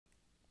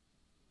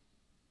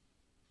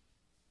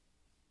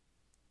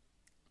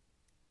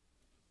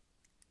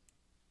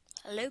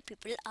Hello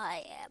people,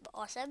 I am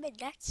Awesome and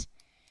let's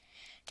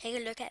take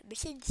a look at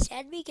Mission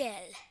San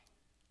Miguel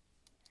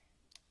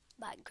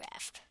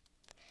Minecraft.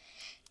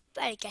 You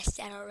might have guessed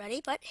that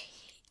already, but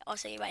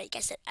also you might have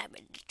guessed that I'm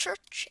in the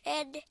church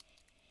and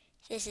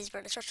this is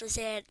where the church was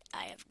in.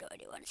 I have no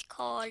idea what it's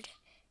called.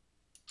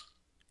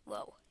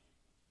 Whoa.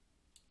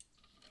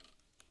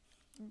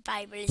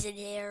 Bible is in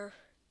here.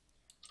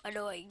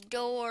 Annoying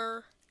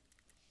door.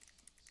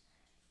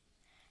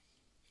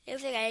 The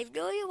other thing, I have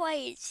no idea why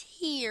it's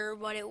here,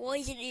 but it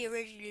was in the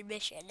original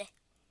mission.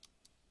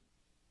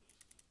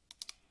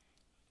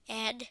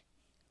 And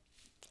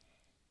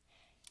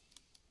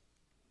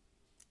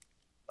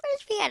where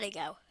does piano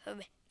go?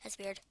 That's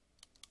weird.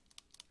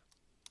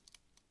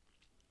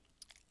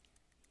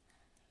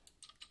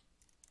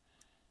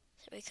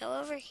 So we go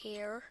over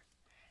here.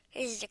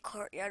 This is the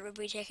courtyard. We'll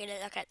be taking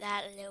a look at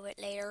that a little bit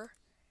later.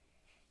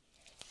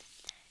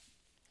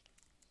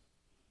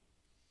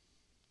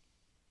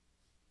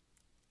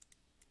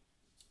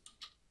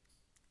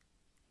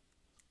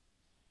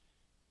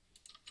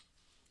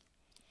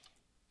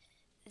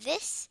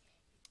 This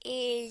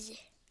is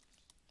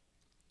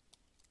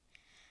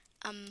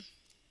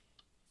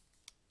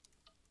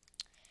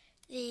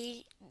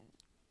the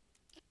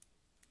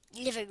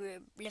living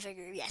room.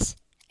 Yes.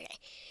 Okay.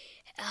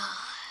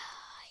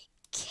 I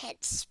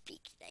can't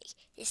speak today.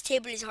 This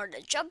table is hard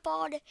to jump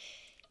on.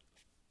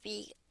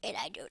 And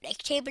I don't like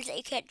tables that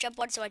you can't jump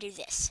on, so I do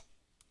this.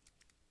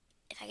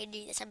 If I can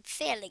do this, I'm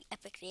failing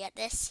epically at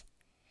this.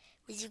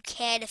 Because you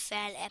can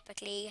fail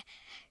epically,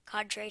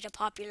 contrary to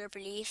popular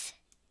belief.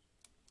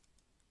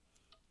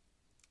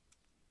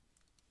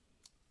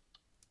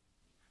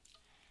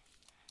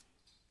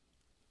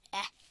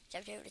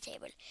 Jumped over the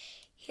table.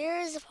 Here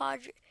is the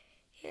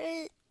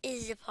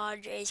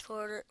Padres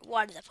corner.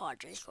 One of the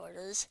Padres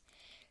corners,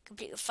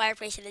 complete with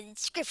fireplace and an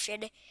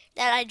inscription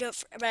that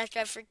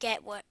I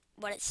forget what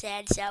it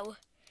said. So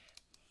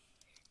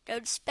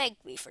don't spank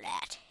me for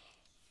that.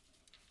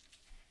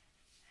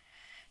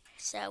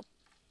 So,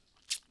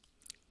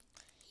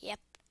 yep.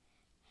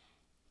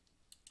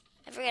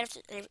 I forgot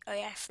if oh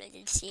yeah, flint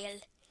and steel.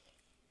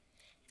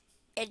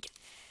 And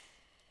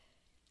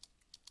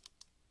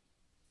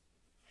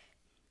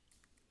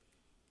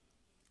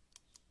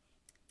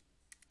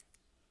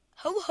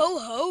ho ho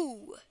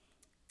ho!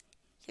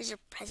 Here's your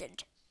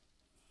present.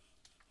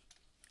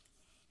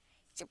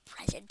 It's a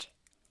present.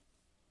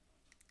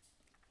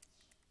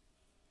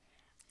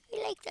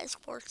 I like those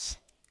quartz.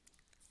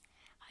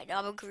 I know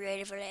I'm a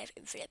creative and I have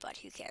infinite, but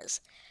who cares?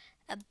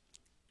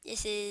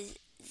 This is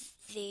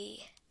the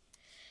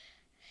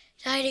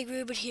dining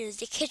room, and here's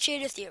the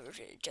kitchen with the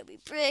original Adobe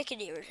brick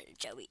and the original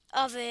Adobe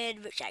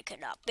oven, which I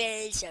could not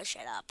build, so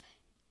shut up.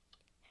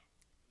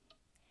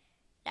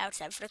 Now it's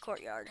time for the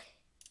courtyard.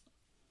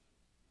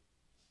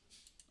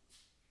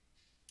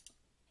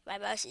 My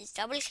mouse is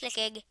double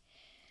clicking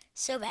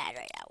so bad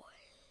right now.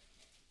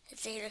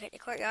 Let's take a look at the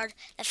courtyard.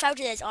 The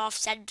fountain is off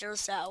center,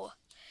 so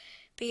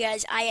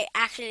because I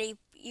actually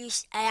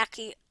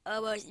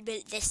almost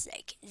built this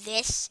like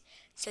this,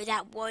 so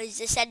that was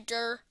the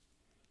center.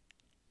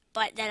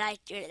 But then I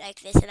did it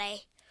like this, and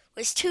I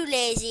was too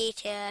lazy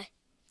to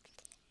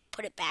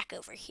put it back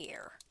over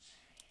here.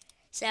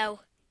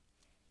 So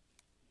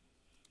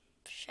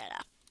shut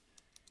up.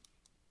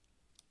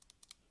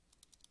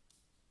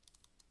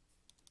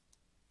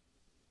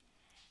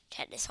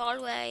 Tennis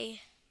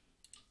hallway.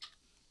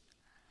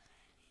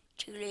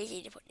 Too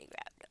lazy to put the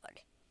ground on.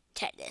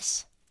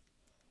 Tennis.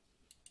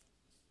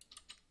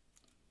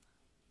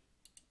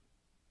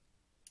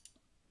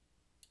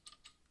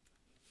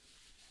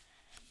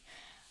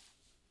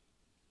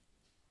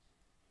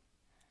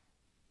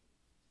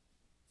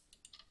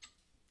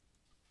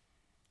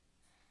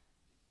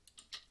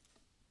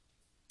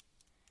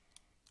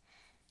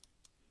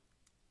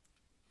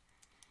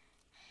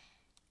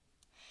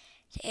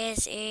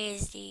 This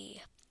is the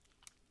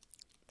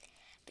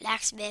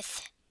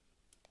blacksmith,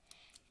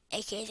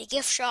 aka the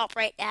gift shop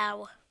right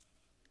now,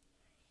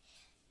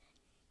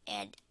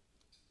 and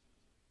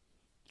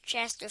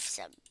chest of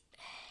some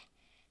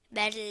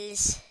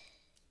metals.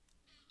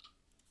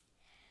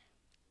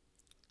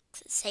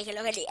 Let's take a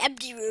look at the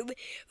empty room,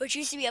 which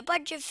used to be a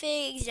bunch of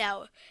things.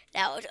 Now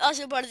it's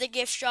also part of the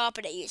gift shop,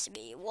 and it used to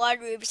be one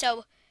room.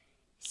 So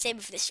same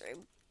with this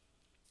room.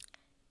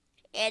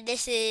 And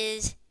this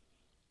is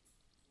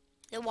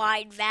the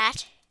wine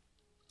vat,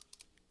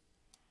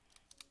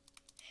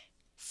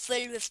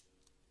 filled with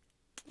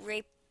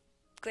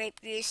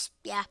grape juice.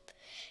 Yeah,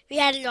 we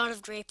had a lot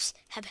of grapes.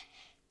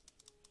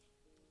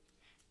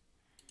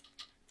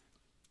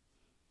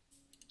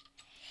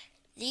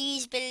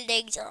 These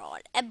buildings are all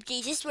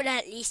empty. This one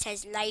at least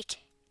has light,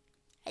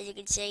 as you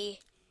can see.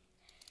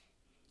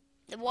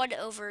 The one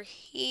over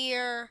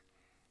here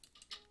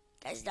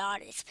does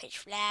not. It's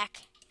pitch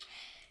black.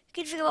 You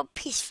can feel about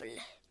peaceful.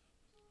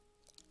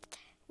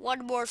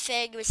 One more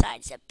thing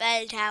besides the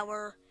bell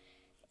tower,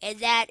 and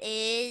that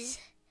is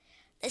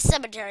the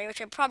cemetery, which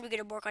I'm probably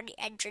going to work on the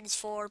entrance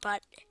for,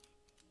 but,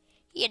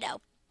 you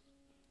know,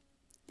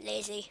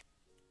 lazy.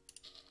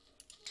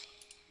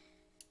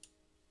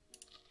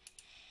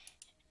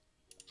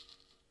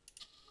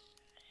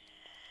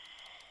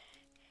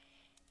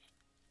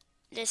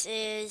 This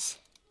is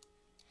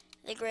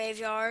the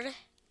graveyard.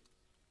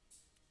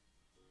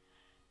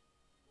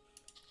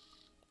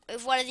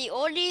 With one of the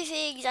only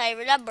things I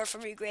remember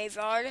from the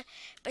graveyard,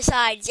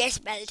 besides this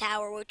bell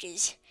tower, which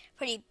is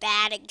pretty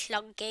bad and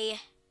clunky.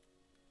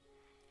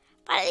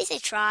 But at least I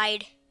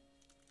tried.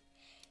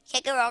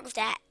 Can't go wrong with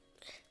that.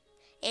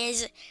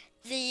 Is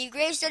the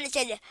gravestone that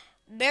said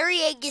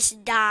Mary Angus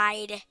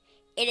died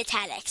in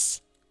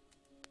italics.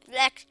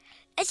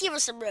 Let's give her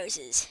some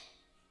roses.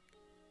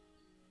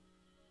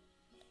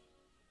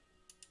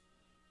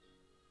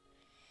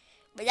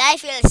 But I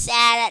feel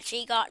sad that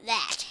she got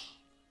that.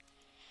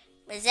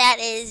 But that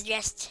is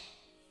just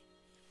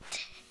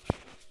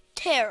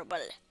terrible.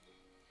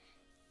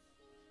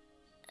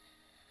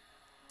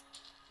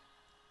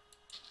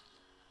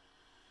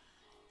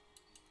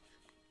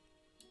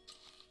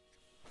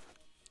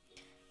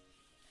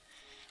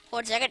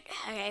 One second.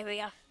 Okay, here we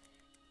go.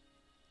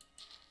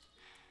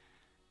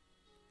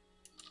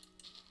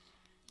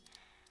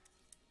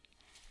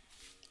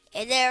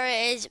 And there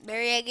is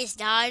Mary Angus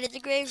died in the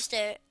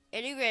gravestone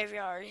in the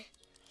graveyard.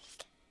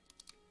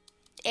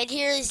 And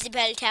here is the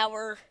bell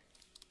tower.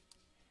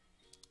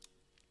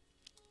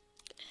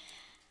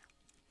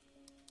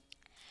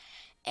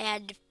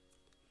 And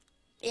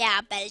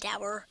yeah, bell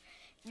tower.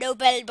 No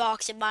bell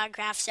box in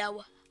Minecraft,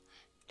 so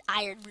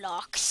iron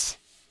blocks.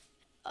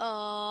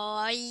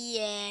 Oh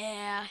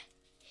yeah.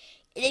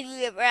 And if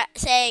you ever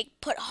say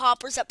put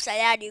hoppers upside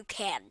down, you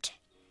can't.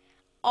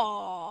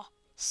 Oh,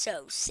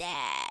 so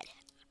sad.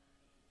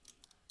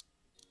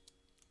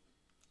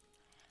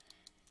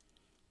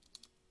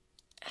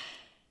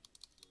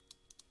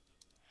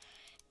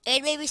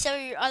 And maybe some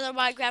of your other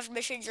Minecraft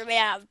missions are made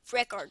out of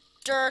brick or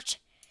dirt.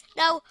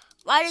 No,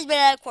 mine is made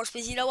out of quartz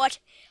because you know what?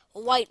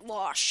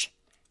 Whitewash.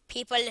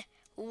 People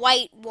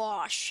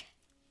whitewash.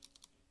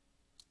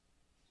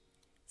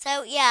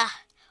 So yeah,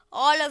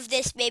 all of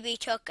this maybe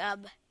took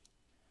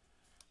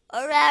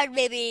around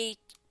maybe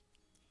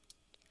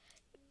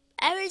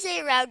I would say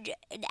around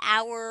an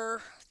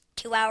hour,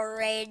 2 hour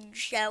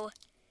range. So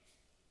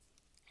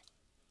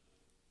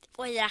it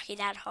wasn't actually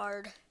that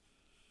hard.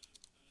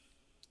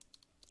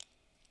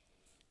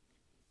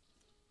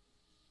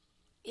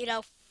 You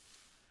know.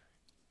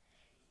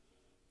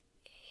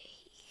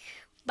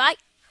 Bye.